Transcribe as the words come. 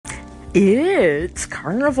It's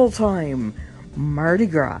carnival time. Mardi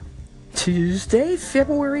Gras. Tuesday,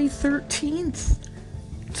 February 13th.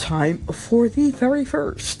 Time for the very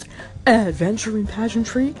first Adventure in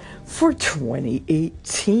Pageantry for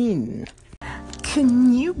 2018.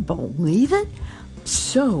 Can you believe it?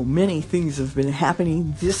 So many things have been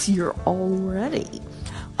happening this year already.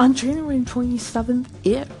 On January 27th,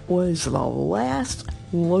 it was the last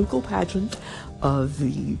local pageant of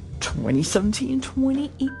the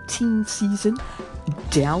 2017-2018 season.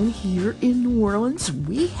 Down here in New Orleans,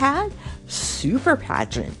 we had Super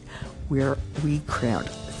Pageant, where we crowned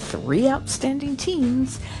 3 outstanding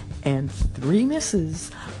teens and 3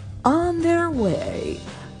 misses on their way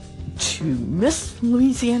to Miss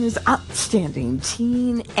Louisiana's Outstanding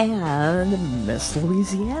Teen and Miss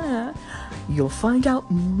Louisiana. You'll find out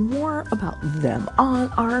more about them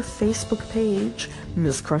on our Facebook page,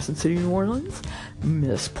 Miss Crescent City, New Orleans,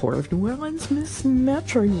 Miss Port of New Orleans, Miss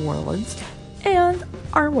Metro New Orleans, and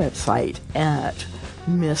our website at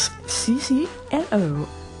missccno.com.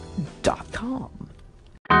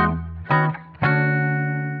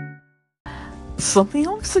 Something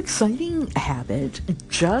else exciting happened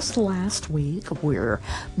just last week where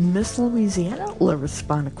Miss Louisiana, Larissa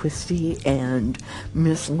Bonaquisti, and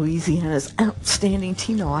Miss Louisiana's Outstanding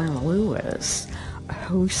Teen, Alana Lewis,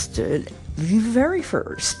 hosted the very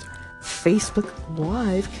first Facebook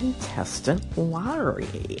Live contestant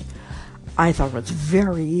lottery. I thought it was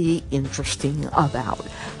very interesting about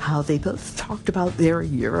how they both talked about their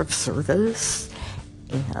year of service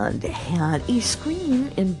and had a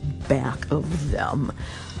screen in back of them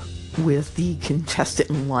with the contestant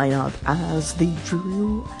lineup as they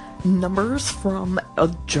drew numbers from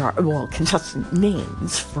a jar, contestant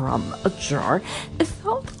names from a jar. It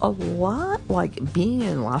felt a lot like being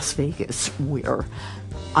in Las Vegas, where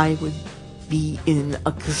I would be in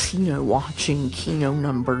a casino watching Keno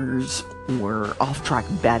numbers or off-track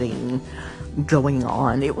betting going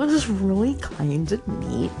on. It was really kind of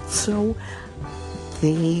neat. So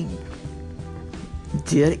they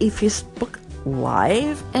did a Facebook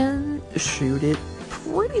Live and showed it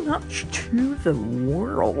pretty much to the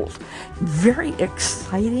world. Very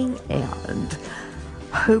exciting, and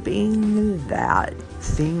hoping that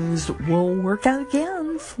things will work out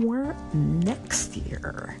again for next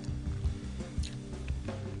year.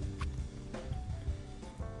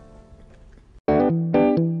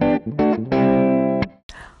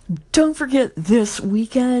 Don't forget, this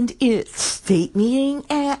weekend it's state meeting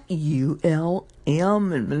at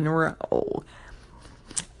ULM in Monroe.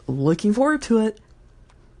 Looking forward to it.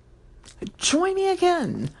 Join me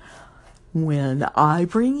again when I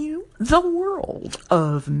bring you the world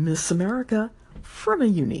of Miss America from a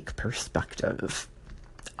unique perspective.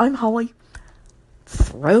 I'm Holly.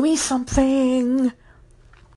 Throw me something.